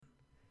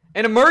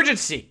An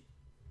emergency.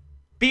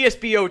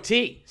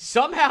 BSBOT.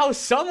 Somehow,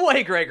 some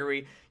way,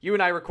 Gregory, you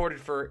and I recorded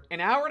for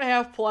an hour and a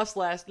half plus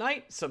last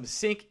night. Some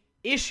sync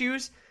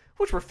issues,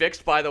 which were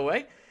fixed, by the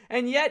way.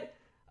 And yet,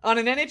 on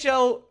an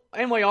NHL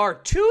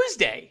NYR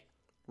Tuesday,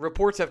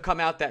 reports have come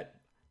out that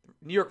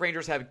New York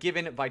Rangers have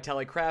given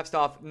Vitaly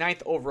Kravtsov,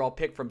 9th overall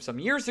pick from some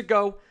years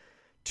ago,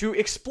 to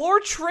explore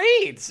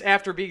trades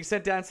after being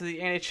sent down to the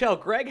NHL.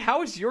 Greg, how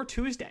was your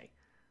Tuesday?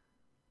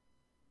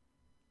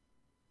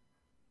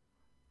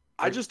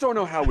 I just don't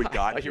know how we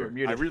got you here. were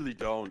muted. I really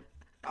don't.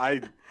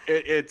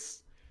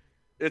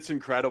 It's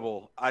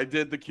incredible. I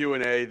did the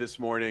Q&A this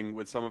morning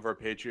with some of our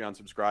Patreon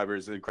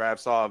subscribers, and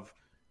Kravtsov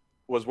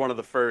was one of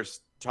the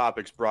first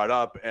topics brought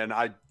up, and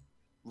I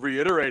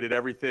reiterated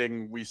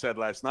everything we said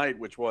last night,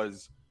 which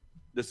was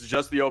this is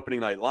just the opening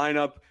night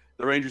lineup.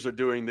 The Rangers are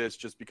doing this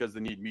just because they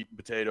need meat and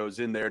potatoes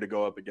in there to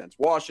go up against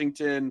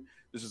Washington.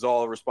 This is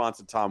all a response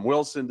to Tom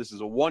Wilson. This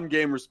is a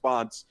one-game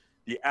response.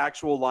 The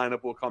actual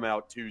lineup will come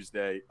out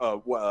Thursday,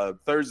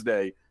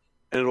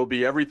 and it'll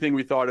be everything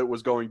we thought it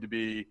was going to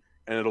be,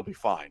 and it'll be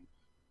fine.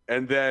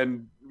 And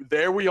then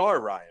there we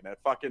are, Ryan,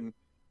 at fucking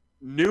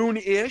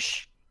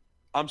noon-ish.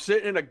 I'm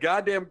sitting in a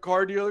goddamn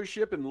car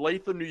dealership in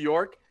Latham, New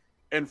York,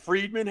 and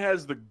Friedman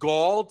has the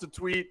gall to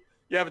tweet,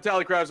 yeah,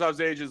 Vitaly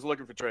Kravtsov's agent is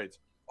looking for trades.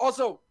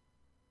 Also,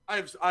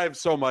 I have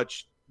so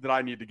much that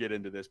I need to get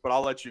into this, but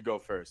I'll let you go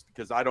first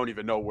because I don't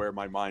even know where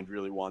my mind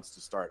really wants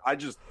to start. I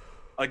just,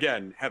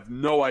 again, have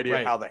no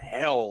idea how the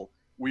hell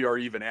we are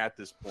even at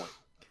this point.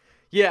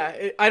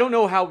 Yeah, I don't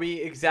know how we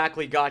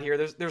exactly got here.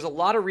 There's a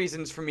lot of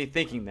reasons for me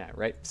thinking that,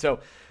 right? So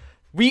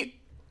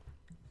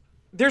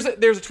there's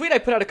a tweet I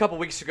put out a couple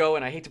weeks ago,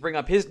 and I hate to bring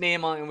up his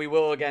name on, and we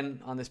will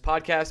again on this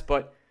podcast,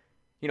 but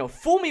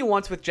fool me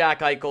once with Jack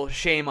Eichel,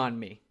 shame on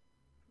me.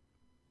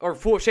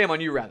 Or shame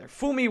on you, rather.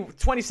 Fool me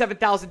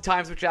 27,000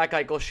 times with Jack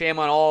Eichel, shame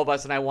on all of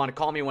us, and I want to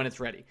call me when it's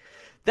ready.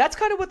 That's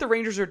kind of what the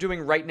Rangers are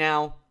doing right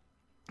now,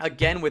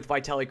 again with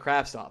Vitaly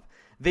Kravtsov.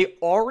 They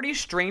already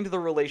strained the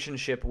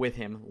relationship with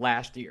him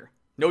last year.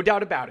 No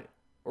doubt about it.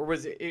 Or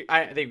was it?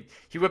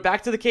 He went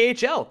back to the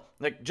KHL.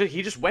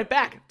 He just went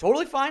back.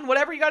 Totally fine.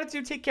 Whatever you got to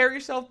do, take care of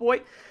yourself,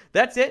 boy.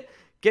 That's it.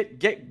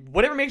 Get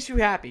whatever makes you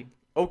happy.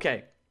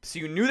 Okay. So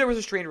you knew there was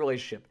a strained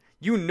relationship.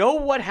 You know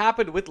what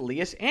happened with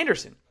Lias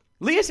Andersson.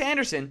 Lias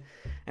Andersson,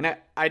 and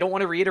I don't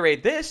want to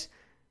reiterate this,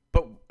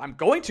 but I'm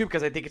going to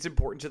because I think it's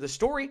important to the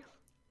story,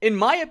 in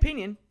my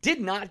opinion,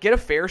 did not get a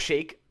fair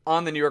shake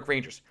on the New York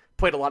Rangers.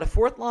 Played a lot of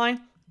fourth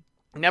line,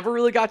 never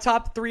really got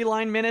top 3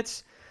 line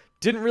minutes,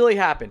 didn't really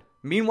happen.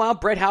 Meanwhile,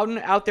 Brett Howden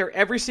out there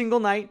every single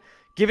night,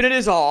 giving it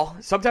his all,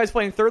 sometimes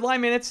playing third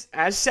line minutes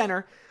as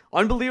center,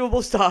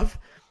 unbelievable stuff,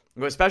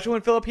 especially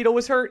when Filipino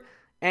was hurt,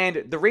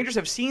 and the Rangers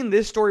have seen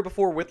this story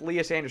before with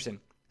Lias Andersson.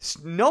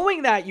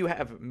 Knowing that you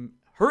have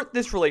hurt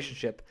this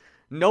relationship,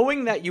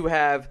 knowing that you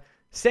have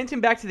sent him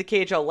back to the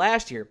KHL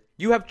last year,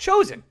 you have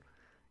chosen,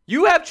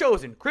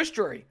 Chris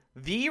Drury,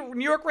 the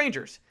New York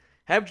Rangers,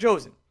 have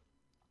chosen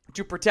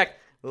to protect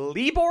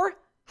Libor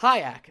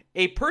Hajek,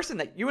 a person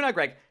that you and I,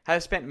 Greg,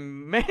 have spent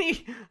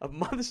many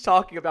months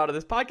talking about on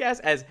this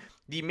podcast as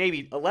the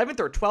maybe 11th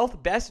or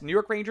 12th best New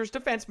York Rangers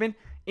defenseman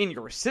in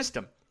your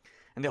system.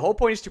 And the whole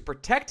point is to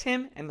protect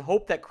him and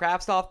hope that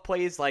Kravtsov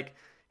plays like,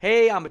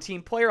 hey, I'm a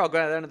team player. I'll go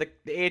down to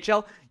the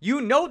AHL.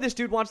 You know this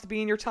dude wants to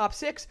be in your top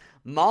 6.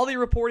 Molly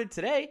reported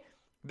today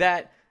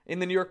that in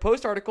the New York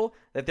Post article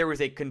that there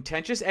was a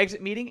contentious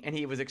exit meeting and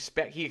he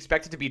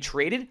expected to be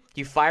traded.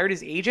 He fired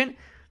his agent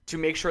to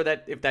make sure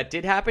that if that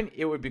did happen,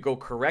 it would go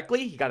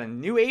correctly. He got a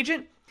new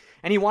agent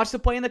and he wants to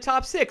play in the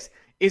top 6.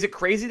 Is it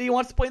crazy that he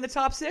wants to play in the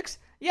top 6?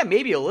 Yeah,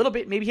 maybe a little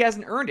bit. Maybe he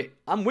hasn't earned it.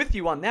 I'm with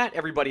you on that,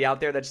 everybody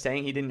out there that's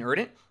saying he didn't earn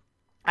it.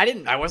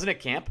 I wasn't at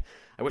camp.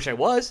 I wish I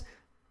was.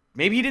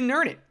 Maybe he didn't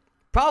earn it.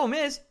 Problem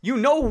is, you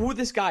know who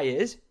this guy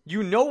is.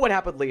 You know what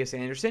happened with Lias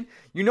Andersson.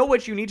 You know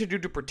what you need to do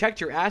to protect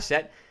your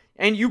asset.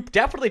 And you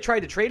definitely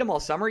tried to trade him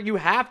all summer. You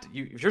have to.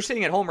 If you're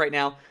sitting at home right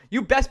now,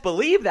 you best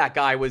believe that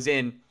guy was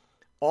in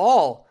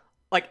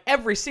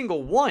every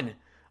single one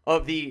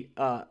of the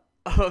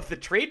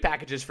trade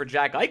packages for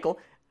Jack Eichel.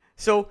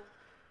 So,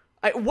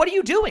 what are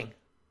you doing?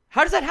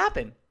 How does that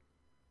happen?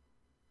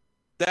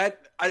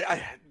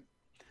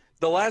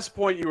 The last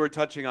point you were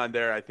touching on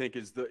there, I think,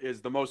 is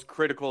the most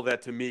critical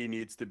that to me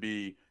needs to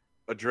be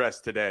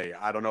addressed today.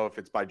 I don't know if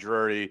it's by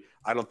Drury.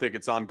 I don't think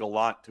it's on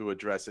Gallant to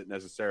address it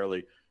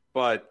necessarily.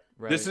 But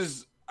This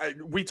is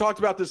we talked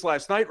about this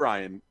last night,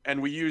 Ryan,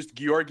 and we used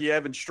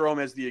Georgiev and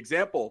Strome as the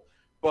example.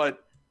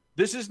 But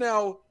this is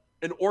now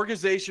an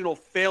organizational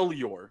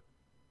failure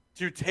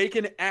to take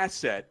an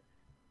asset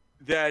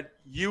that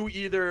you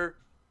either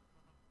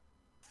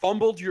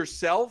fumbled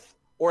yourself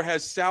or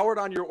has soured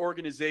on your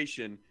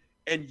organization,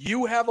 and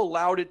you have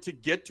allowed it to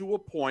get to a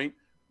point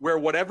where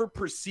whatever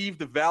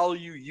perceived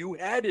value you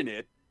had in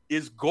it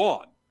is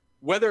gone.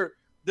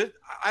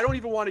 I don't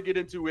even want to get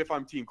into if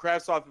I'm Team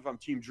Kravtsov, if I'm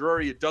Team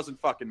Drury, it doesn't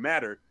fucking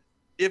matter.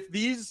 If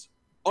these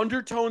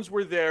undertones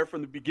were there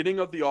from the beginning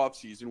of the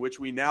offseason, which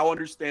we now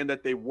understand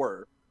that they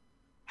were,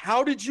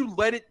 how did you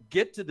let it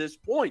get to this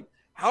point?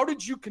 How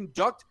did you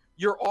conduct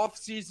your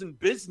off-season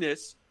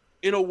business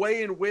in a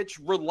way in which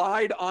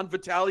relied on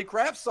Vitaly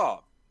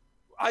Kravtsov.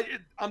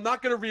 I'm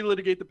not going to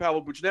relitigate the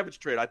Pavel Buchnevich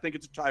trade. I think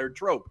it's a tired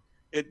trope.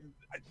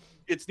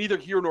 It's neither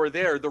here nor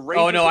there. The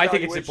Rangers I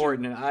think it's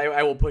important, and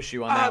I will push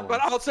you on that one.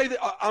 But I'll say that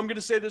I'm going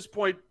to say this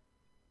point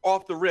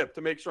off the rip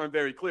to make sure I'm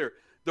very clear.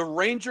 The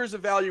Rangers'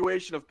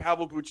 evaluation of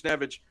Pavel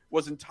Buchnevich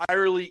was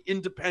entirely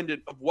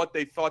independent of what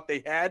they thought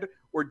they had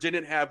or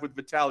didn't have with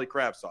Vitaly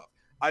Kravtsov.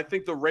 I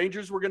think the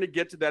Rangers were going to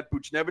get to that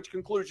Buchnevich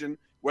conclusion,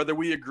 whether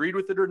we agreed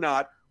with it or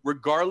not,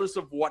 regardless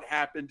of what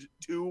happened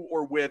to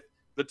or with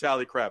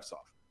Vitaly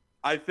Kravtsov.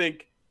 I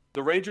think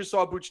the Rangers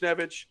saw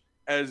Buchnevich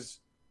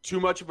as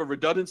too much of a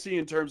redundancy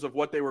in terms of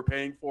what they were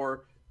paying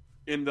for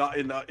in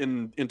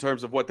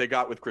terms of what they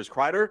got with Chris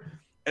Kreider.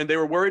 And they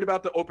were worried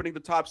about opening the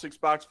top 6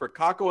 box for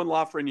Kakko and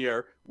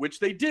Lafreniere, which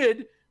they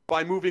did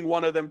by moving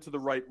one of them to the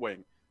right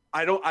wing.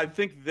 I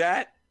think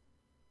that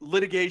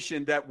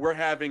litigation that we're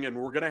having and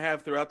we're going to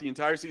have throughout the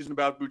entire season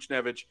about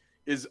Buchnevich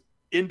is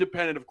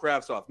independent of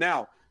Kravtsov.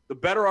 Now, the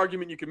better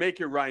argument you can make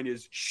here, Ryan,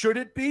 is should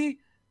it be?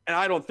 And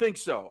I don't think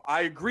so.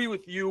 I agree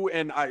with you,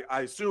 and I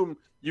assume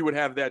you would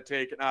have that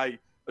take, and I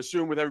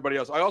assume with everybody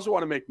else. I also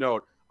want to make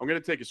note, I'm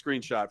going to take a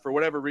screenshot. For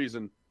whatever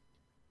reason,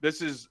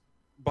 this is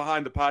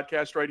behind the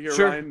podcast right here,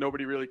 Sure. Ryan.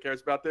 Nobody really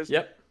cares about this.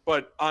 Yep.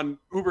 But on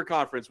Uber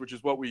Conference, which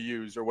is what we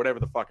use, or whatever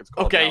the fuck it's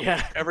called. Okay,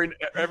 now, yeah.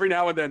 Every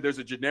now and then there's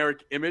a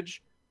generic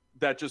image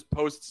that just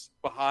posts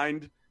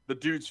behind the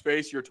dude's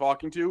face you're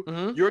talking to.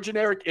 Mm-hmm. Your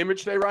generic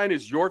image today, Ryan,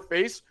 is your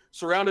face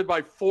surrounded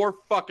by 4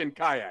 fucking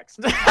kayaks.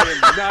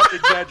 I am not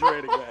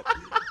exaggerating that.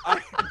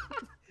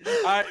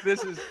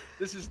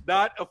 This is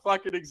not a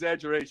fucking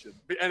exaggeration.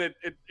 And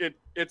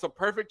it's a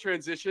perfect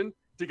transition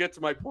to get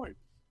to my point.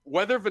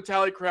 Whether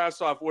Vitaly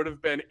Kravtsov would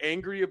have been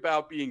angry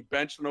about being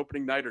benched on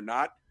opening night or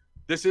not,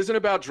 this isn't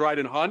about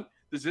Dryden Hunt.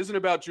 This isn't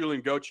about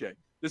Julian Gauthier.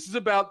 This is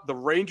about the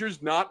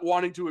Rangers not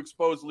wanting to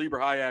expose Lieber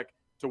Hayek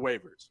to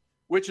waivers,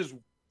 which is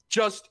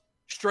just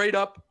straight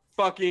up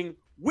fucking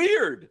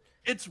weird.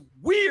 It's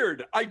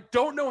weird. I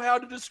don't know how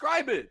to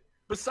describe it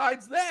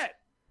besides that.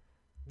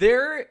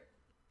 There's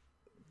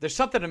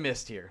something I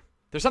missed here.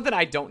 There's something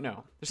I don't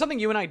know. There's something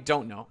you and I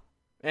don't know.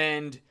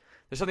 And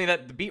there's something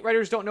that the beat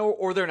writers don't know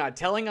or they're not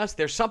telling us.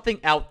 There's something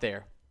out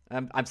there.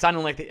 I'm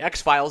sounding like the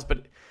X-Files,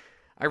 but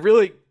I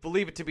really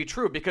believe it to be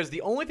true because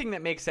the only thing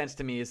that makes sense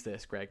to me is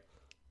this, Greg.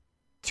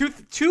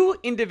 Two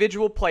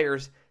individual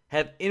players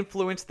have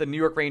influenced the New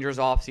York Rangers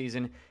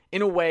offseason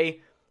in a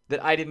way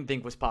that I didn't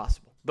think was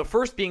possible. The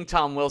first being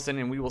Tom Wilson,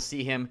 and we will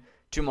see him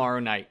tomorrow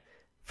night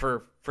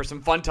for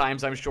some fun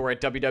times, I'm sure, at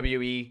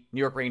WWE New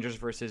York Rangers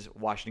versus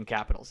Washington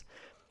Capitals.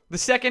 The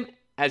second,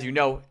 as you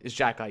know, is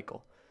Jack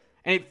Eichel.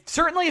 And it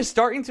certainly is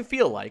starting to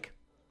feel like,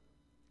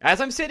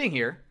 as I'm sitting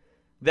here,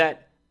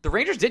 that the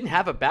Rangers didn't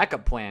have a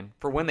backup plan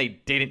for when they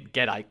didn't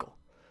get Eichel.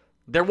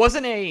 There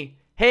wasn't a,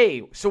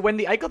 hey, so when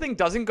the Eichel thing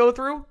doesn't go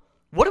through,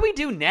 what do we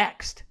do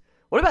next?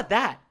 What about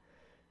that?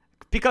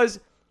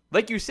 Because,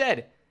 like you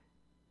said,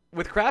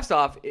 with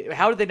Kravtsov,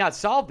 how did they not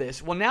solve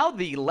this? Well, now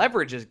the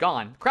leverage is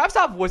gone.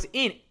 Kravtsov was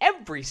in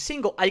every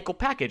single Eichel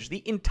package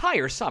the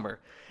entire summer.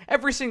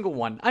 Every single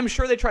one. I'm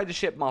sure they tried to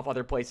ship him off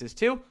other places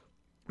too.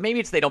 Maybe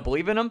it's they don't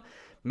believe in him.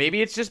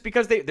 Maybe it's just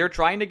because they're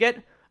trying to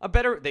get a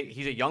better...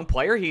 he's a young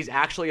player. He's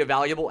actually a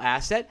valuable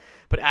asset.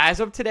 But as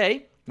of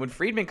today, when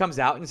Friedman comes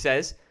out and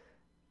says,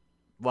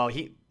 well,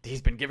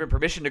 he's been given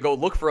permission to go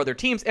look for other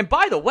teams. And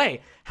by the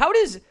way,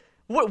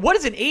 what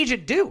does an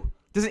agent do?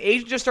 Does an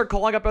agent just start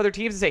calling up other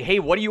teams and say, hey,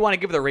 what do you want to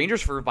give the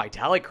Rangers for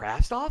Vitaly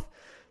Kravtsov?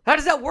 How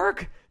does that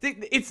work? Drew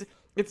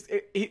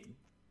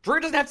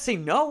doesn't have to say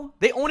no.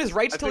 They own his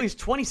rights till he's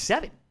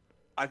 27.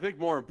 I think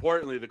more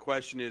importantly, the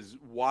question is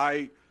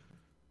why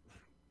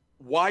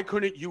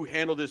couldn't you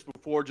handle this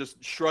before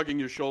just shrugging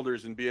your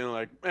shoulders and being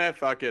like,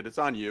 fuck it, it's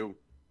on you.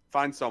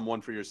 Find someone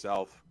for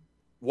yourself.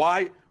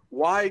 Why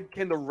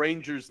can the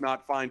Rangers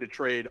not find a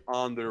trade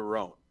on their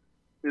own?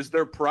 Is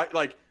their price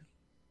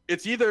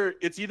it's either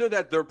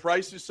that their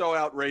price is so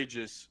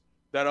outrageous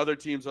that other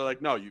teams are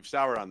like, no, you've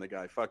soured on the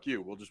guy. Fuck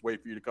you. We'll just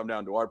wait for you to come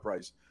down to our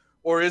price.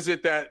 Or is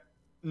it that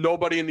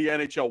nobody in the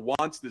NHL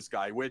wants this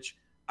guy, which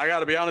I got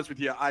to be honest with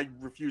you, I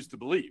refuse to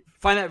believe.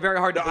 Find that very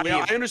hard to believe.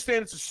 I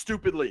understand it's a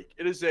stupid league.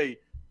 It is a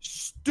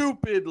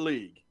stupid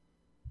league,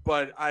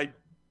 but I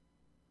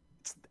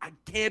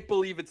can't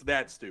believe it's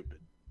that stupid.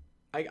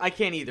 I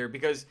can't either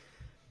because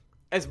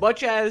as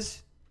much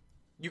as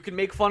you can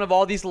make fun of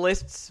all these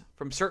lists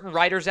from certain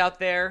writers out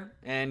there,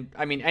 and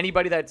I mean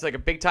anybody that's like a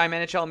big-time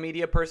NHL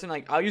media person,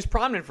 like I'll use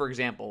Prominent for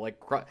example. Like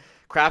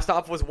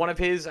Kravtsov was one of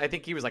his. I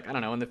think he was like I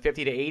don't know in the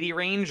 50 to 80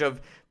 range of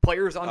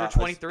players under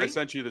 23. I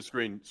sent you the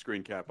screen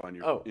cap on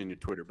your in your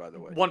Twitter, by the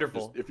way.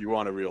 Wonderful. Just if you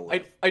want a real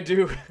life. I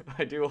do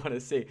want to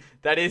see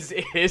that it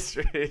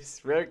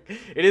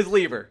is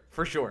Lieber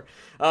for sure.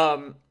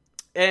 And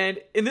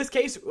in this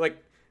case,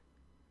 like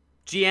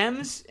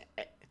GMs,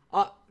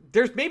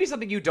 there's maybe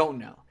something you don't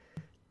know.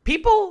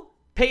 People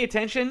pay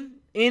attention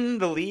in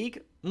the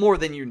league more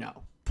than you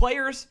know.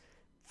 Players,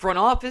 front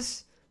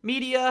office,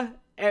 media,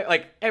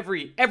 like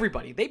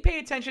everybody. They pay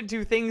attention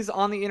to things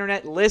on the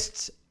internet,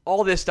 lists,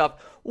 all this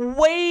stuff,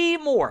 way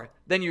more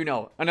than you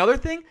know. Another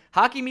thing,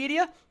 hockey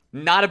media,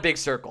 not a big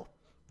circle.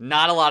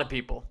 Not a lot of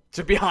people,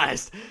 to be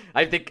honest.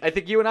 I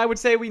think you and I would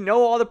say we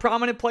know all the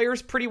prominent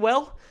players pretty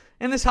well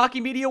in this hockey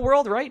media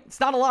world, right? It's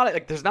not a lot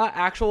of, there's not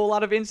a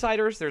lot of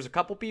insiders. There's a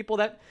couple people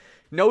that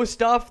know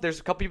stuff. There's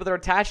a couple people that are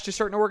attached to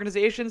certain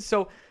organizations.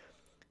 So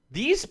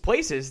these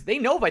places, they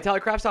know Vitaly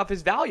Kravtsov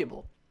is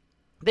valuable.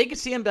 They can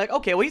see him be like,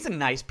 okay, well, he's a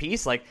nice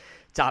piece, like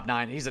top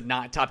 9. He's a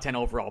top 10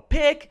 overall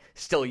pick,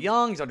 still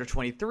young. He's under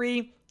 23.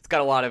 He's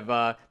got a lot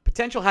of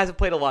potential, hasn't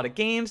played a lot of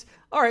games.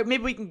 All right,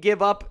 maybe we can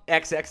give up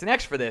X, X, and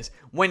X for this.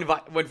 When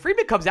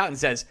Friedman comes out and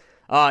says,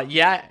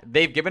 yeah,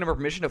 they've given him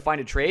permission to find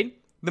a trade,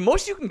 the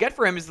most you can get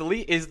for him is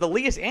the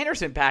Lias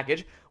Andersson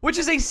package, which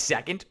is a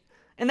second,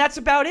 and that's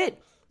about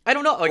it. I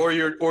don't know. Like, or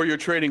you're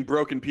trading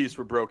broken piece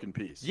for broken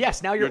piece.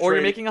 Yes, now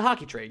you're making a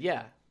hockey trade.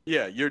 Yeah.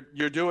 Yeah,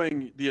 you're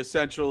doing the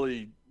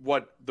essentially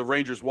what the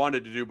Rangers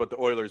wanted to do, but the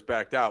Oilers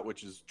backed out,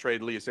 which is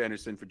trade Lias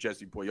Andersson for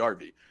Jesse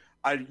Puljujarvi.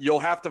 You'll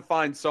have to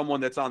find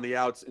someone that's on the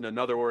outs in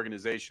another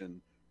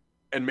organization,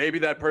 and maybe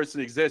that person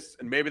exists,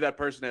 and maybe that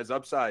person has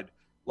upside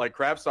like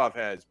Kravtsov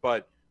has.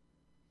 But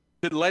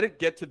to let it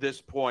get to this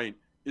point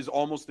is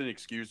almost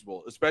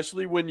inexcusable,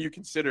 especially when you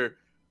consider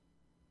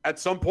at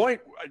some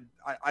point,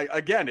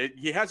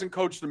 he hasn't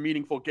coached a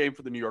meaningful game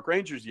for the New York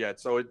Rangers yet,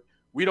 so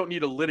we don't need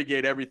to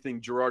litigate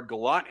everything Gerard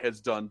Gallant has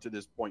done to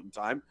this point in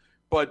time.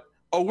 But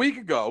a week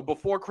ago,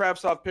 before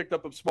Kravtsov picked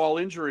up a small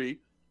injury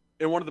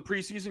in one of the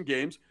preseason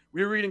games,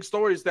 we were reading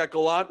stories that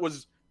Gallant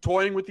was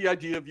toying with the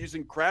idea of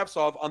using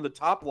Kravtsov on the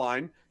top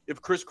line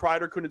if Chris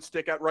Kreider couldn't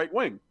stick at right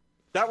wing.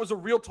 That was a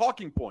real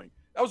talking point.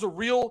 That was a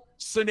real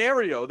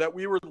scenario that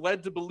we were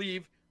led to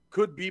believe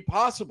could be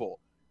possible.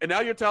 And now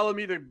you're telling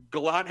me that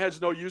Gallant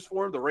has no use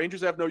for him, the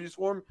Rangers have no use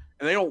for him,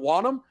 and they don't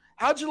want him?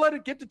 How'd you let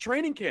it get to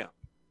training camp?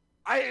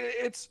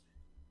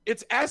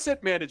 It's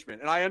asset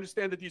management, and I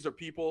understand that these are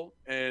people,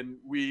 and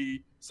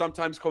we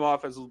sometimes come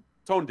off as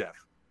tone deaf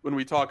when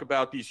we talk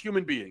about these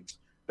human beings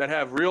that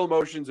have real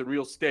emotions and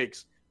real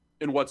stakes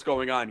in what's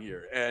going on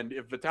here. And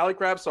if Vitaly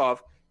Kravtsov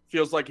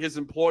feels like his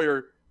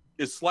employer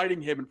is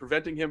slighting him and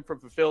preventing him from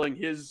fulfilling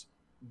his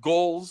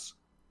goals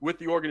with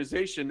the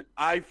organization,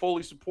 I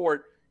fully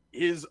support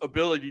his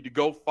ability to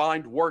go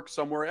find work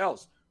somewhere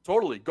else.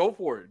 Totally. Go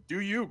for it. Do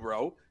you,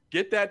 bro.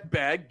 Get that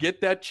bag, get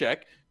that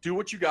check, do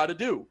what you got to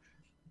do.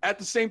 At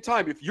the same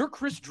time, if you're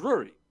Chris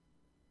Drury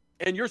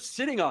and you're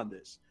sitting on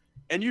this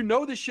and you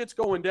know this shit's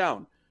going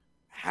down,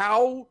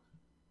 how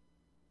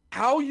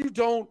you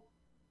don't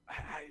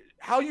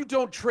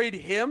trade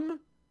him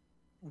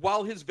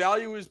while his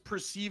value is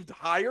perceived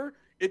higher?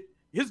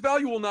 His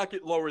value will not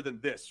get lower than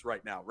this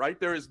right now, right?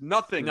 There is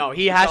nothing. No,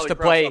 he has to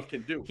play.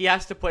 He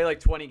has to play like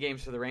 20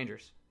 games for the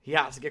Rangers. He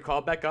has to get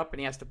called back up, and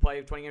he has to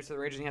play 20 games for the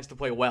Rangers, and he has to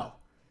play well.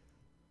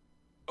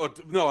 Oh,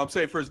 no, I'm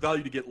saying for his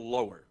value to get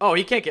lower. Oh,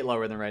 he can't get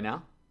lower than right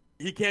now.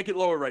 He can't get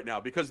lower right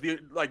now because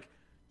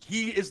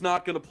he is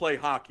not going to play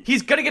hockey.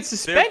 He's going to get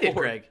suspended,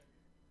 Greg.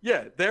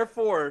 Yeah,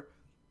 therefore,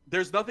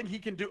 there's nothing he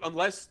can do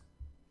unless,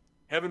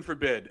 heaven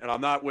forbid, and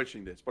I'm not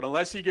wishing this, but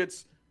unless he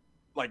gets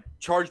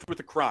charged with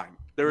a crime,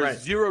 there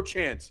is zero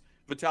chance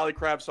Vitaly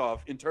Kravtsov,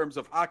 in terms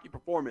of hockey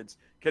performance,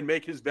 can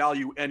make his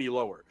value any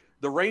lower.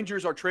 The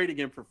Rangers are trading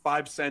him for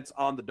 5 cents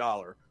on the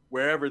dollar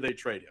wherever they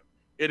trade him.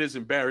 It is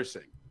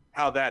embarrassing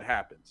how that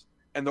happens.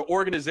 And the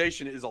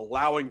organization is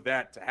allowing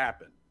that to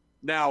happen.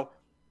 Now,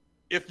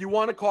 if you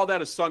want to call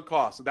that a sunk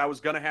cost, that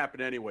was going to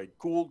happen anyway.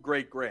 Cool,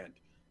 great, grand.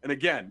 And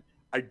again,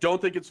 I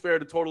don't think it's fair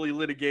to totally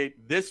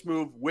litigate this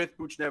move with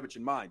Buchnevich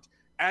in mind.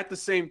 At the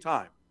same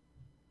time,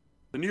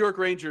 the New York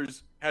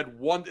Rangers had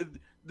one.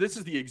 This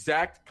is the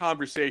exact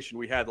conversation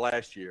we had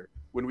last year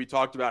when we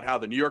talked about how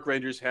the New York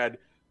Rangers had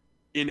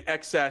in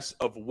excess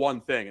of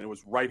one thing, and it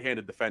was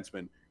right-handed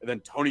defenseman. And then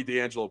Tony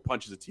DeAngelo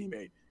punches a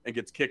teammate and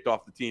gets kicked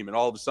off the team, and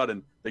all of a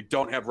sudden they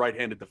don't have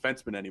right-handed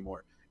defensemen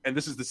anymore. And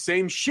this is the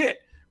same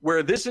shit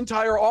where this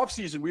entire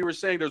offseason we were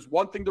saying there's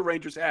one thing the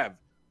Rangers have,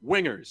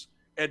 wingers.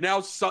 And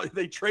now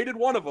they traded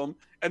one of them,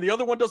 and the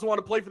other one doesn't want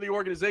to play for the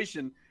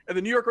organization. And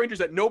the New York Rangers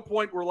at no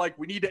point were like,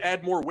 we need to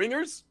add more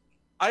wingers.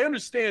 I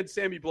understand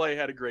Sammy Blais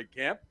had a great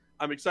camp.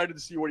 I'm excited to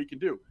see what he can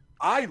do.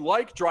 I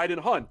like Dryden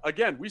Hunt.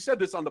 Again, we said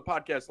this on the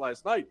podcast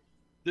last night.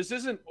 This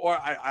isn't, or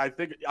I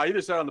think I either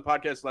said it on the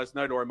podcast last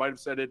night or I might have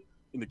said it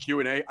in the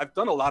Q&A. I've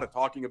done a lot of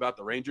talking about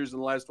the Rangers in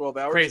the last 12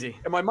 hours. Crazy.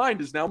 And my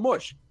mind is now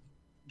mush.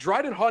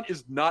 Dryden Hunt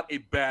is not a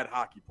bad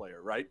hockey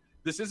player, right?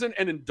 This isn't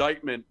an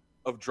indictment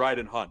of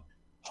Dryden Hunt.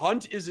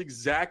 Hunt is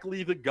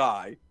exactly the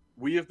guy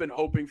we have been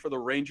hoping for the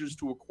Rangers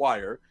to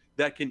acquire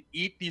that can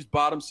eat these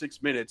bottom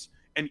 6 minutes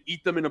and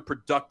eat them in a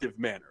productive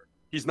manner.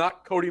 He's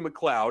not Cody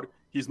McLeod.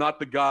 He's not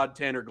the god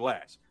Tanner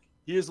Glass.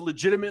 He is a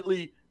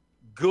legitimately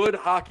good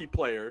hockey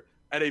player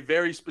at a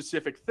very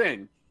specific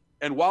thing.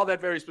 And while that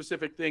very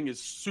specific thing is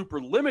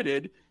super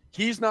limited,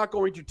 he's not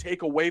going to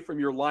take away from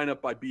your lineup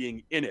by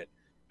being in it.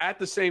 At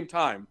the same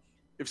time,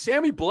 if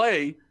Sammy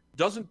Blais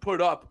doesn't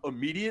put up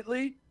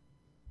immediately,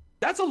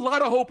 that's a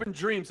lot of hope and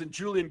dreams in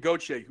Julian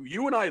Gauthier, who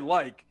you and I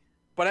like.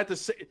 But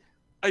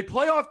a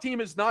playoff team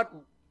is not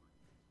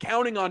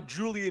counting on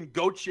Julian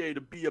Gauthier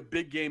to be a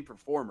big game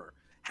performer.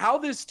 How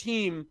this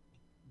team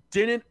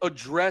didn't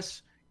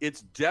address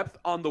its depth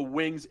on the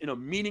wings in a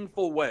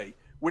meaningful way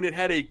when it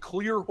had a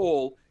clear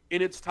hole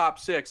in its top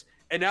 6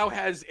 and now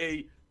has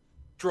a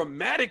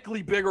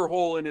dramatically bigger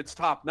hole in its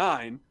top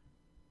 9,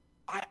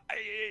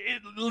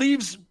 it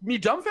leaves me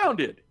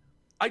dumbfounded.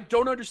 I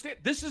don't understand.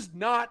 This is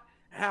not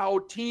how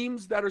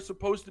teams that are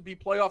supposed to be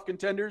playoff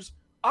contenders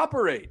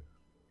operate.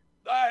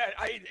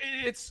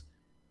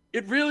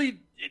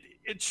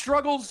 It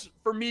struggles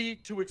for me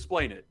to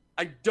explain it.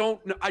 I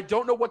don't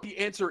know what the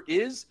answer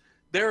is.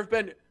 There have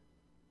been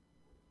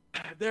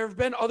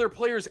other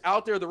players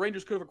out there the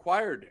Rangers could have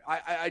acquired.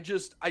 I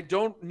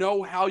don't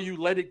know how you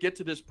let it get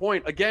to this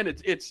point. Again,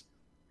 it's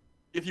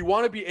if you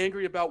want to be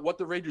angry about what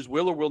the Rangers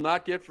will or will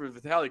not get for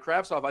Vitaly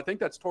Kravtsov, I think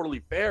that's totally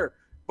fair.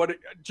 But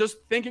just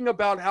thinking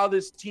about how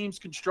this team's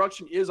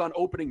construction is on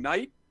opening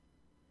night,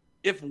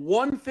 if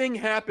one thing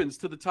happens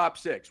to the top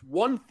 6,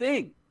 one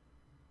thing,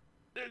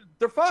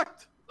 they're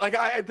fucked. Like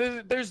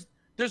there's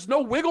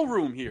no wiggle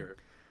room here.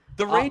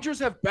 The Rangers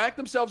have backed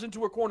themselves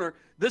into a corner,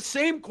 the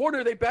same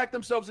corner they backed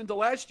themselves into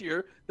last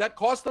year that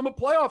cost them a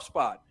playoff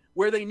spot,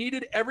 where they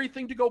needed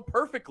everything to go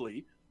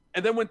perfectly.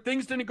 And then when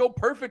things didn't go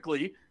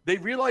perfectly, they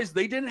realized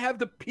they didn't have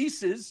the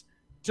pieces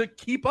to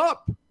keep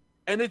up.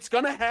 And it's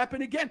going to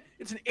happen again.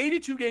 It's an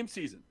 82-game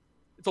season.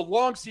 It's a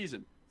long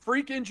season.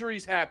 Freak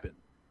injuries happen.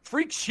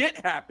 Freak shit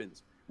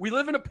happens. We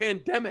live in a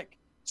pandemic.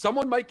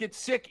 Someone might get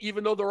sick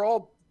even though they're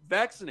all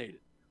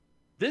vaccinated.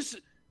 This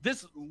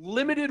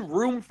limited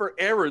room for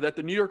error that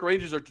the New York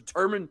Rangers are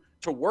determined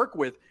to work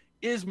with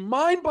is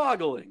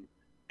mind-boggling.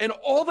 And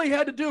all they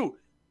had to do,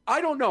 I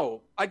don't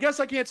know. I guess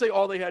I can't say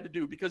all they had to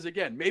do because,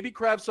 again, maybe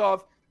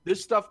Kravtsov,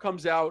 this stuff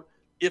comes out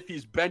if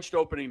he's benched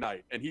opening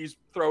night and he's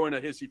throwing a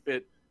hissy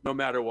fit no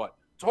matter what.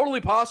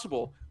 Totally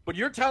possible. But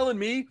you're telling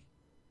me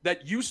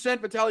that you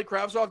sent Vitaly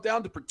Kravtsov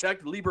down to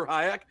protect Lieber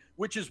Hayek,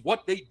 which is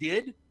what they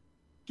did?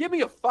 Give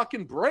me a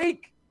fucking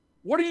break.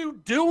 What are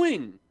you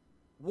doing?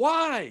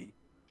 Why?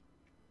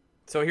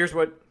 So here's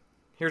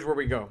where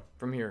we go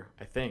from here,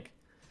 I think.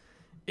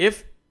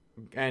 If,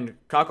 and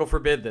Kakko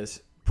forbid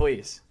this,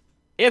 please,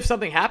 if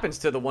something happens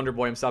to the Wonder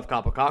Boy himself,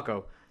 Kaapo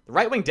Kakko, the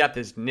right wing depth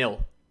is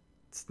nil.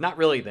 It's not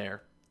really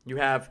there. You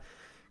have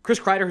Chris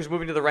Kreider, who's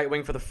moving to the right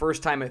wing for the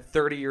first time at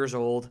 30 years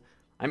old.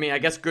 I mean, I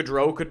guess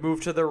Gaudreau could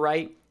move to the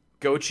right.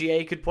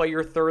 Gauthier could play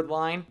your third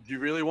line. Do you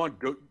really want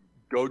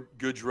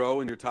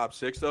Gaudreau in your top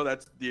 6, though?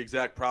 That's the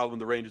exact problem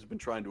the Rangers have been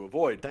trying to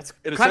avoid. That's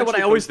kind of what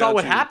I always thought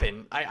would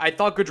happen. I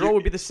thought Gaudreau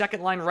would be the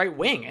second line right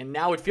wing, and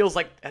now it feels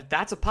like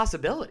that's a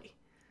possibility.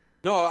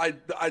 No,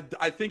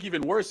 I think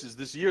even worse is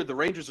this year, the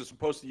Rangers are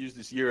supposed to use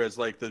this year as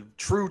like the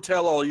true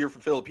tell-all year for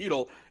Filip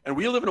Chytil, and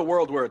we live in a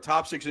world where a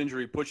top 6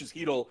 injury pushes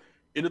Chytil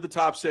into the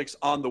top 6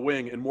 on the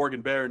wing, and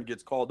Morgan Barron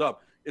gets called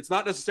up. It's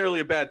not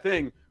necessarily a bad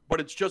thing, but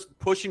it's just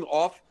pushing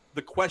off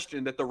the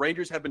question that the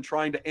Rangers have been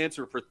trying to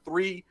answer for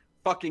 3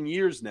 fucking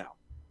years now.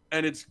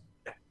 And it's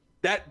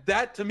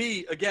that to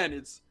me,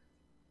 again,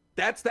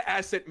 that's the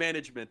asset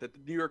management that the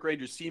New York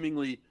Rangers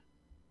seemingly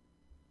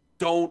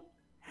don't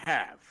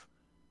have.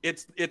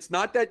 It's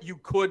not that you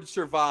could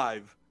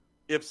survive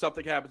if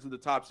something happens in the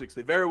top 6.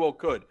 They very well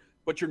could,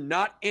 but you're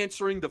not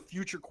answering the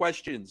future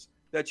questions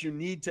that you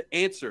need to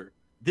answer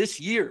this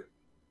year.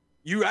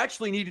 You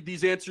actually needed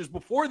these answers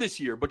before this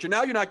year, but you're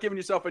not giving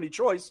yourself any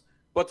choice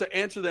but to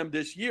answer them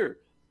this year.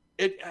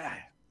 It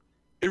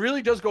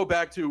really does go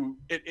back to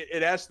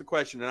it asks the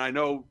question, and I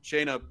know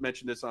Shayna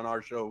mentioned this on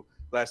our show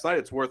last night.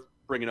 It's worth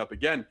bringing up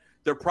again.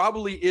 There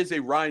probably is a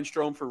Ryan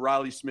Strome for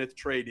Riley Smith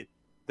trade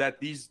that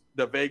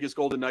the Vegas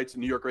Golden Knights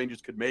and New York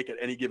Rangers could make at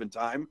any given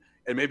time,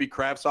 and maybe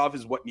Kravtsov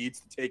is what needs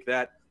to take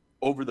that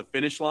over the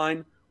finish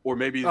line, or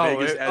maybe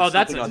Vegas adds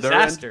that's something a on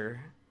disaster.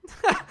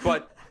 their end.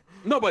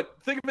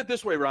 But think of it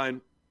this way,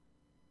 Ryan.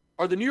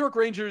 Are the New York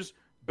Rangers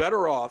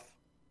better off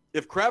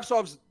if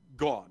Kravtsov's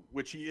gone,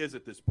 which he is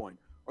at this point?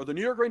 Are the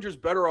New York Rangers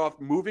better off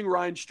moving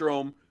Ryan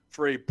Strome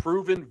for a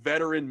proven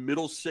veteran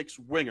middle 6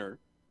 winger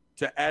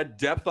to add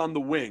depth on the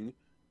wing,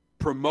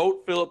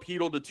 promote Filip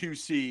Chytil to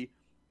 2C,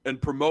 and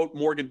promote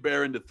Morgan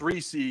Barron to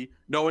 3C,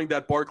 knowing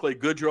that Barclay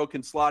Goodrow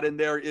can slot in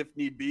there if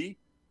need be?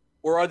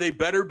 Or are they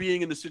better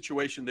being in the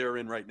situation they're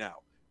in right now,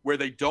 where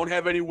they don't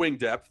have any wing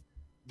depth,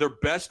 their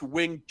best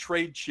wing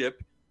trade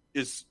chip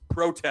is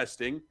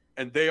protesting,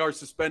 and they are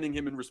suspending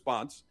him in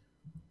response,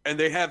 and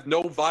they have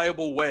no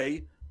viable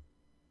way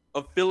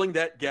of filling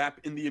that gap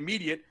in the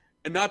immediate,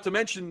 and not to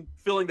mention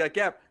filling that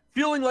gap,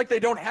 feeling like they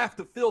don't have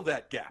to fill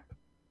that gap?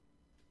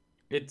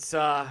 It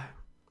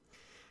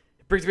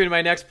brings me to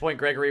my next point,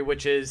 Gregory,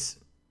 which is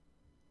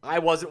I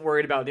wasn't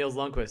worried about Nils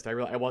Lundkvist.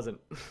 I wasn't.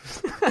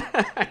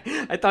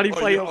 I thought he'd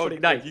play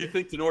opening night. Do you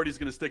think Tenorti's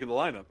going to stick in the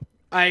lineup?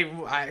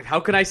 How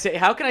can I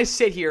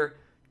sit here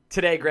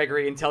today,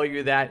 Gregory, and tell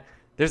you that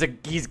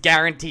he's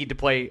guaranteed to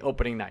play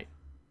opening night?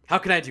 How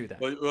can I do that?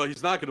 Well,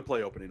 he's not going to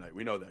play opening night.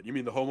 We know that. You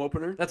mean the home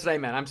opener? That's what I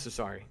meant. I'm so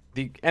sorry.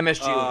 The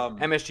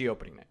MSG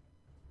opening night.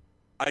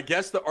 I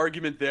guess the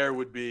argument there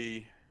would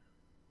be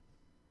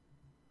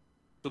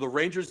So the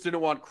Rangers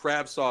didn't want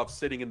Kravtsov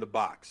sitting in the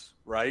box,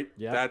 right?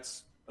 Yeah.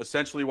 That's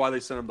essentially why they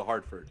sent him to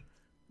Hartford.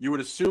 You would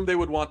assume they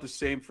would want the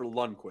same for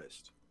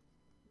Lundqvist.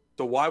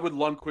 So why would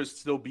Lundqvist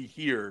still be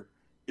here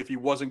if he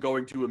wasn't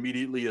going to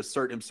immediately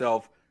assert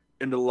himself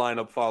into the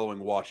lineup following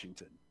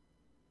Washington?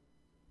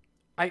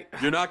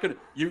 You're not going to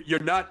 – you're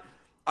not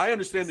 – I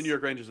understand the New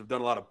York Rangers have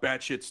done a lot of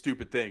batshit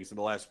stupid things in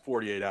the last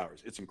 48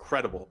 hours. It's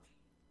incredible.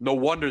 No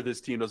wonder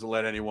this team doesn't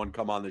let anyone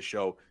come on this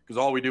show because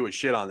all we do is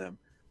shit on them.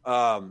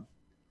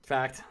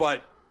 Fact.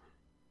 But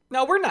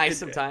no, we're nice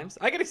sometimes.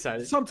 I get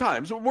excited.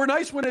 Sometimes. We're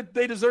nice when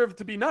they deserve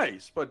to be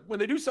nice. But when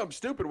they do something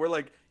stupid, we're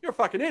like, you're a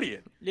fucking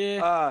idiot.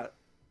 Yeah.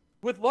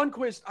 With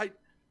Lundqvist,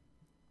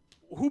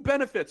 who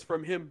benefits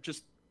from him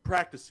just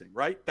practicing,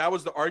 right? That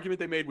was the argument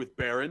they made with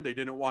Barron. They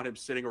didn't want him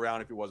sitting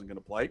around if he wasn't going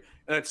to play.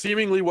 And that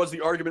seemingly was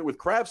the argument with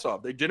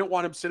Kravtsov. They didn't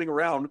want him sitting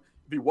around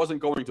if he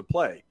wasn't going to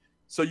play.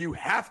 So you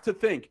have to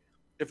think,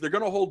 if they're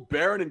going to hold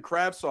Barron and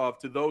Kravtsov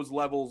to those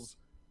levels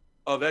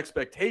of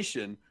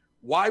expectation,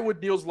 why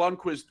would Niels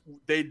Lundqvist,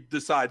 they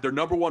decide, their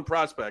number one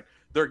prospect,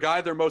 their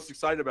guy they're most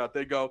excited about,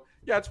 they go,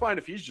 yeah, it's fine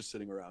if he's just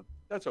sitting around.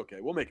 That's okay.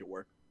 We'll make it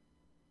work.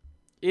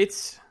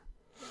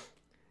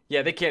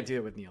 Yeah, they can't do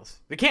it with Niels.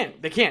 They can't.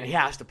 He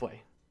has to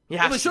play. They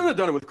should have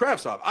done it with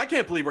Kravtsov. I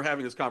can't believe we're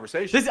having this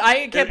conversation.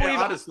 I can't believe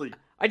it. Honestly.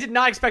 I did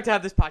not expect to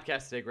have this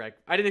podcast today, Greg.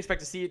 I didn't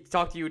expect to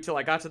talk to you until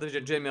I got to the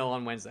gym mill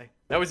on Wednesday.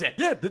 That was it.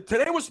 Yeah,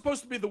 today was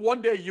supposed to be the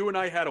one day you and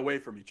I had away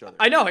from each other.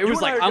 I know. It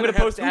was like, I'm going to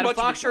post Adam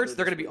Fox shirts.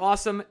 They're going to be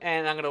awesome.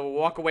 And I'm going to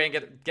walk away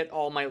and get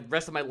all my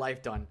rest of my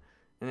life done.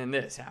 And then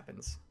this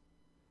happens.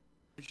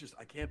 It's just,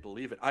 I can't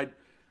believe it.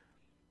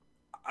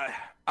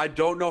 I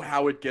don't know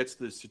how it gets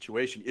to this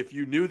situation. If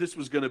you knew this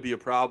was going to be a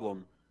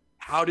problem,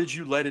 how did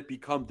you let it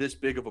become this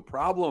big of a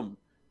problem?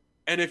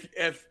 And if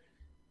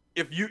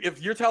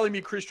you're telling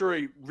me Chris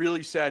Drury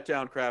really sat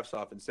down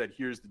Kravtsov and said,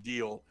 here's the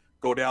deal,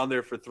 go down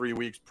there for 3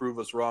 weeks, prove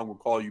us wrong, we'll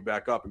call you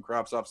back up, and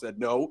Kravtsov said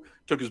no,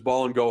 took his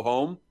ball and go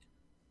home,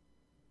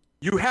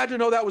 you had to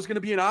know that was going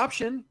to be an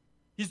option.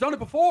 He's done it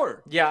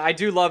before. Yeah, I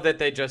do love that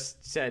they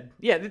just said,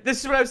 yeah, this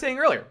is what I was saying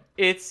earlier.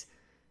 It's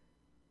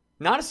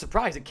not a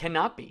surprise. It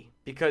cannot be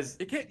because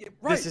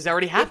this has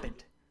already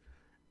happened.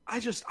 I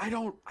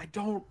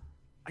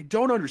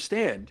don't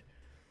understand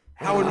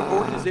how an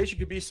organization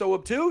could be so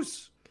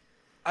obtuse.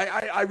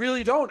 I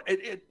really don't.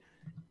 It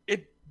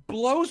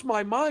blows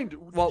my mind.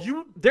 Well,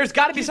 there's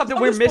got to be something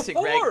we're missing,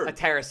 Greg. A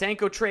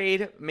Tarasenko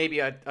trade, maybe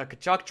a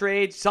Tkachuk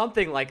trade,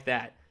 something like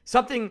that.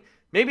 Something.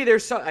 Maybe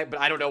there's some, but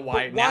I don't know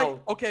why now.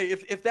 Okay,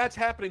 if that's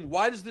happening,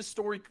 why does this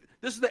story?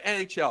 This is the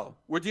NHL.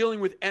 We're dealing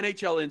with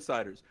NHL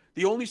insiders.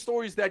 The only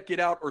stories that get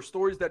out are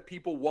stories that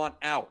people want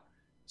out.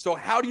 So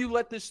how do you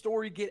let this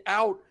story get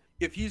out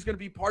if he's going to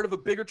be part of a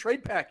bigger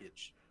trade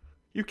package?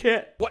 You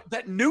can't. What?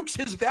 That nukes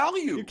his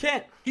value. You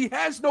can't. He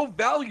has no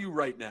value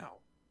right now.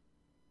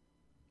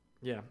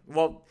 Yeah.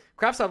 Well,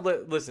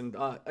 Kravtsov, listen,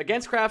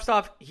 against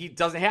Kravtsov, he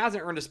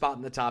hasn't earned a spot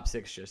in the top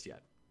 6 just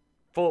yet.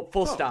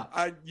 Full stop.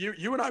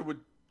 You and I would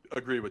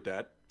agree with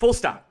that. Full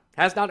stop.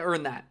 Has not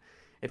earned that.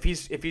 If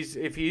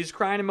he's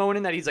crying and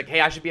moaning that he's like,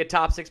 hey, I should be a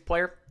top 6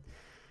 player.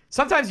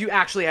 Sometimes you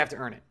actually have to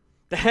earn it.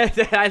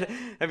 I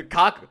mean,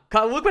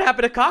 look what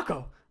happened to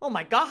Kakko. Oh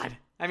my God.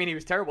 I mean, he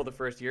was terrible the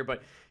first year,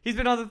 but he's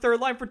been on the third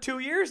line for 2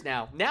 years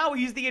now. Now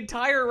he's the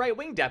entire right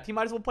wing depth. He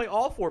might as well play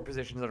all 4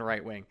 positions on the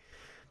right wing.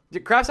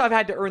 Kravtsov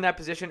had to earn that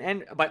position,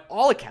 and by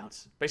all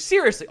accounts, by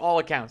seriously all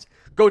accounts,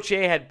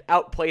 Gauthier had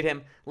outplayed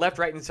him left,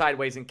 right, and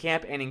sideways in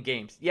camp and in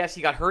games. Yes,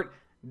 he got hurt.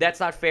 That's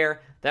not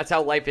fair. That's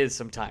how life is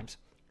sometimes.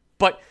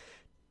 But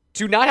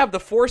to not have the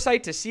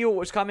foresight to see what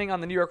was coming on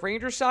the New York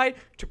Rangers side,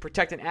 to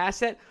protect an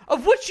asset,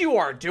 of which you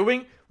are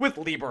doing with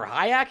Lieber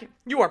Hayek,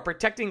 you are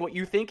protecting what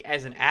you think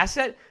as an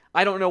asset.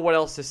 I don't know what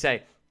else to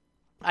say.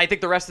 I think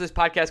the rest of this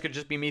podcast could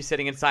just be me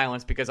sitting in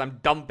silence because I'm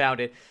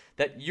dumbfounded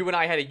that you and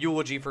I had a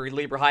eulogy for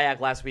Lieber Hayek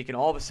last week, and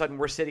all of a sudden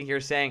we're sitting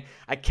here saying,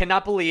 I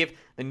cannot believe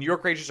the New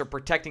York Rangers are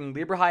protecting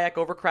Lieber Hayek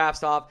over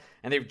Kravtsov,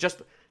 and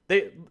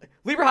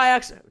Lieber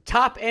Hayek's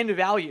top end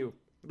value,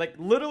 like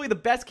literally the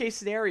best case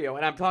scenario,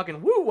 and I'm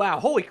talking, wow,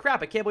 holy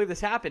crap, I can't believe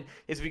this happened,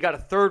 is we got a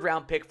 3rd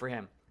round pick for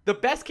him. The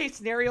best case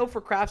scenario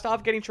for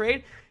Kravtsov getting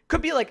traded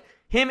could be like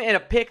him and a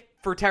pick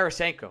for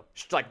Tarasenko.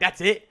 Like,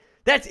 that's it.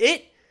 That's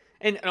it.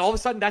 And all of a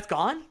sudden, that's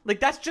gone?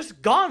 Like, that's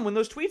just gone when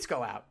those tweets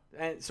go out.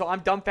 And so I'm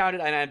dumbfounded,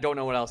 and I don't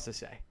know what else to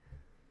say.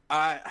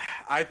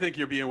 I think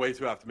you're being way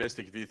too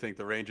optimistic if you think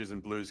the Rangers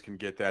and Blues can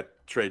get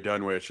that trade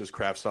done where it's just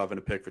Kravtsov and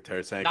a pick for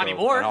Tarasenko. Not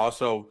anymore. And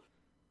also,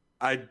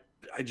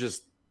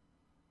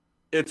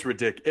 it's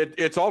ridiculous.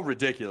 It's all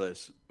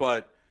ridiculous.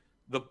 But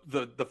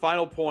the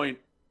final point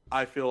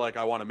I feel like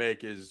I want to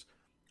make is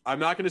I'm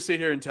not going to sit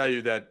here and tell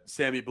you that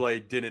Sammy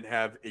Blais didn't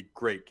have a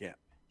great camp.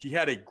 He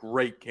had a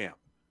great camp.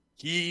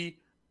 He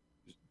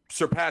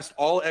surpassed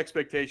all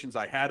expectations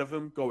I had of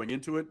him going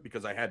into it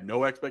because I had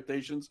no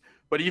expectations.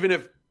 But even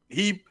if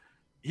he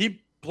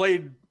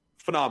played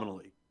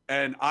phenomenally,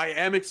 and I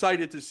am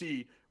excited to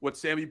see what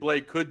Sammy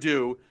Blais could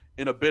do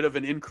in a bit of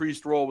an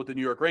increased role with the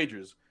New York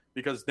Rangers,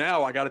 because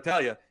now I got to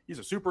tell you, he's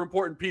a super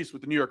important piece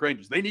with the New York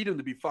Rangers. They need him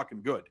to be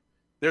fucking good.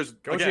 There's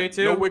Gauthier again,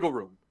 too. no wiggle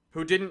room.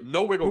 Who didn't?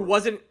 No wiggle Who room.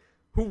 wasn't?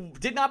 Who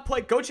did not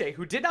play? Gauthier,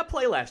 who did not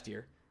play last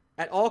year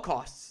at all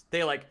costs.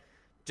 They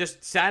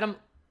just sat him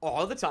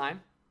all the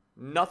time.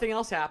 Nothing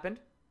else happened,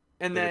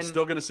 and They're then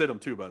still going to sit him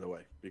too, by the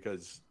way,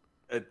 because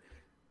the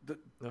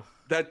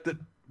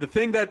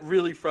thing that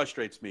really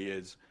frustrates me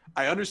is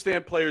I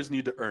understand players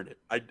need to earn it.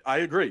 I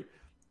agree.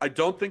 I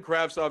don't think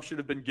Kravtsov should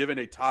have been given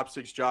a top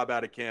 6 job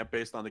out of camp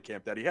based on the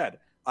camp that he had.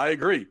 I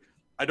agree.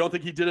 I don't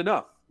think he did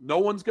enough. No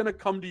one's going to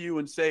come to you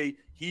and say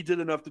he did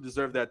enough to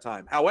deserve that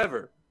time.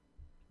 However,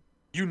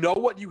 you know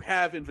what you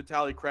have in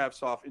Vitaly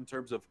Kravtsov in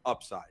terms of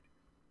upside.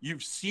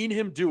 You've seen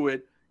him do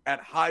it at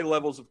high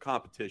levels of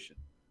competition.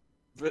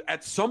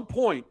 At some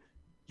point,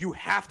 you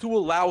have to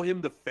allow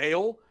him to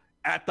fail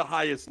at the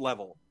highest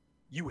level.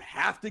 You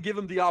have to give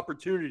him the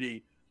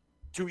opportunity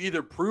to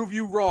either prove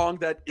you wrong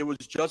that it was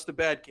just a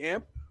bad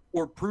camp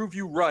or prove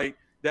you right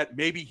that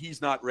maybe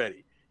he's not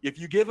ready. If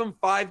you give him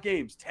 5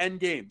 games, 10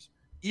 games,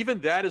 even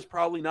that is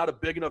probably not a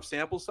big enough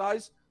sample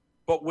size.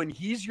 But when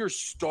he's your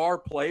star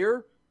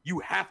player, you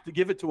have to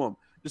give it to him.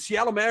 The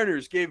Seattle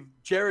Mariners gave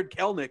Jared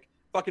Kelenic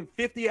fucking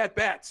 50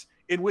 at-bats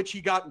in which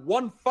he got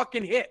 1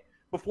 fucking hit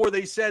before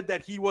they said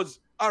that he was,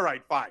 all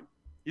right, fine.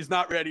 He's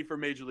not ready for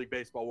Major League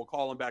Baseball. We'll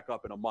call him back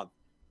up in a month.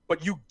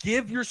 But you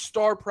give your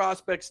star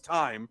prospects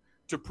time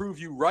to prove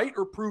you right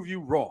or prove you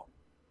wrong.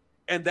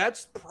 And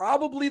that's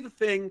probably the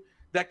thing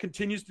that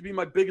continues to be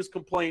my biggest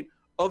complaint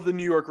of the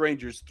New York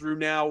Rangers through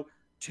now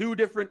 2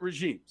 different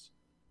regimes.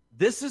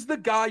 This is the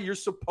guy you're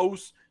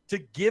supposed to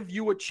give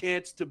you a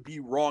chance to be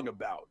wrong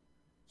about.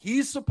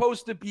 He's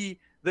supposed to be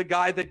the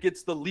guy that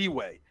gets the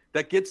leeway,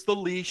 that gets the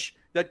leash,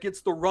 that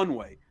gets the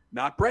runway.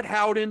 Not Brett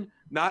Howden,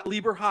 not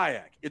Lieber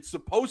Hayek. It's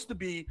supposed to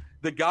be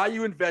the guy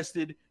you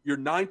invested your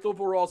 9th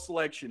overall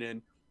selection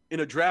in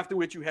a draft in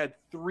which you had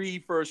 3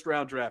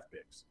 first-round draft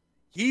picks.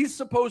 He's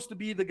supposed to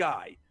be the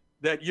guy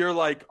that you're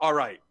like, all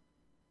right,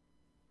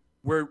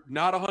 we're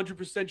not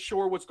 100%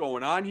 sure what's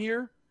going on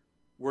here.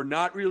 We're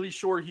not really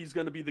sure he's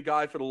going to be the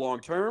guy for the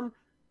long term,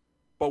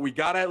 but we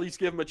got to at least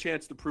give him a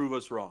chance to prove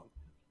us wrong.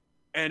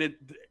 And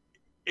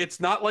it's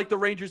not like the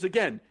Rangers,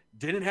 again,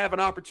 didn't have an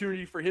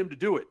opportunity for him to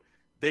do it.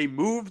 They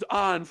moved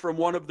on from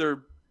one of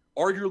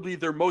arguably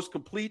their most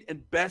complete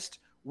and best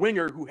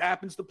winger who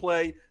happens to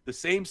play the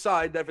same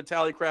side that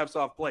Vitaly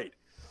Kravtsov played.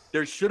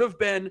 There should have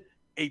been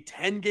a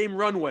 10-game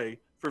runway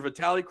for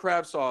Vitaly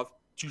Kravtsov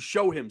to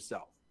show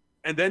himself.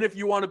 And then if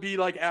you want to be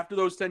like after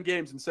those 10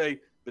 games and say,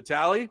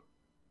 Vitaly,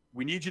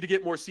 we need you to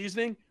get more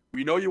seasoning.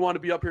 We know you want to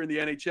be up here in the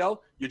NHL.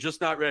 You're just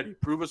not ready.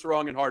 Prove us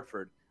wrong in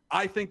Hartford.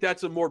 I think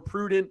that's a more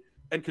prudent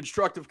and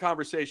constructive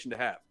conversation to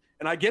have.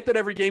 And I get that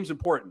every game's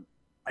important.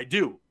 I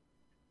do.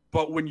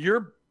 But when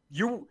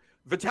Vitaly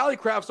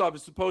Kravtsov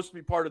is supposed to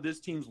be part of this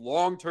team's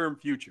long-term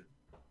future.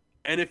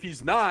 And if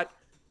he's not,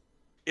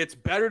 it's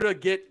better to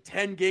get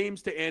 10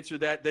 games to answer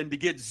that than to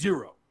get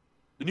 0.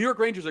 The New York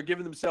Rangers are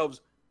giving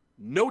themselves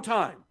no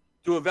time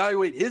to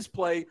evaluate his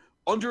play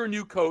under a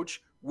new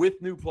coach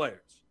with new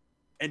players.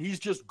 And he's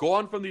just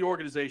gone from the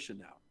organization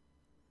now.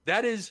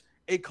 That is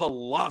a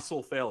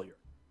colossal failure.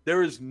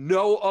 There is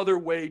no other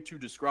way to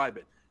describe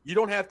it. You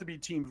don't have to be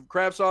Team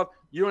Kravtsov.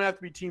 You don't have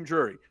to be Team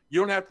Drury. You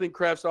don't have to think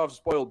Kravtsov's a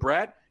spoiled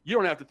brat. You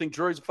don't have to think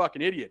Drury's a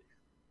fucking idiot.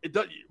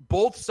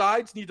 Both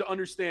sides need to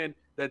understand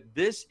that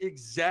this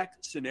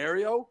exact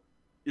scenario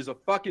is a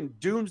fucking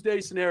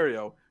doomsday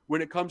scenario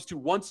when it comes to,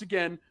 once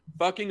again,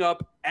 fucking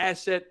up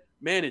asset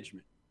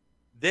management.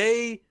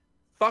 They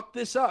fucked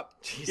this up.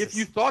 Jesus. If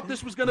you thought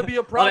this was going to be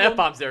a problem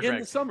F-bombs there, in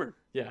Greg. the summer.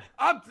 Yeah.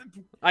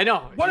 I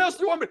know. What else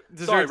do you want me to?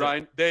 Sorry, Deserves it.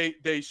 Ryan.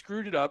 They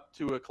screwed it up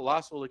to a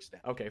colossal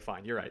extent. Okay,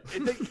 fine. You're right.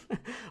 They-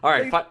 All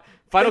right.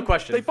 Final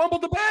question. They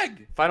fumbled the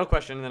bag. Final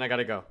question, and then I got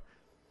to go.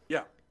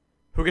 Yeah.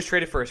 Who gets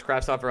traded first,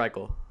 Kravtsov or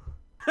Eichel?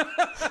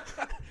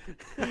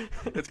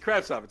 It's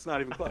Kravtsov. It's not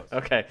even close.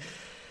 Okay.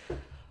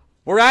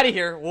 We're out of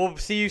here. We'll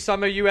see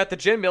some of you at the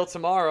gym mill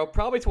tomorrow.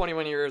 Probably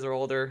 21 years or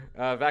older.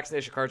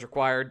 Vaccination cards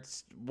required.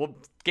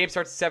 Game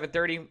starts at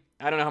 7:30.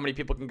 I don't know how many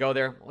people can go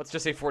there. Let's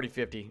just say 40,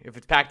 50. If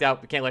it's packed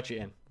out, we can't let you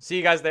in. See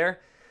you guys there.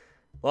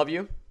 Love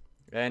you.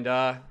 And,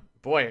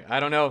 boy,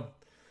 I don't know.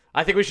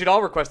 I think we should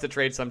all request a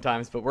trade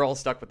sometimes, but we're all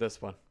stuck with this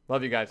one.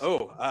 Love you guys.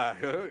 Oh,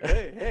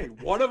 hey,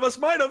 one of us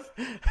might have.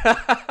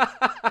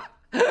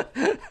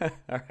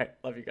 All right.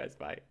 Love you guys.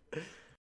 Bye.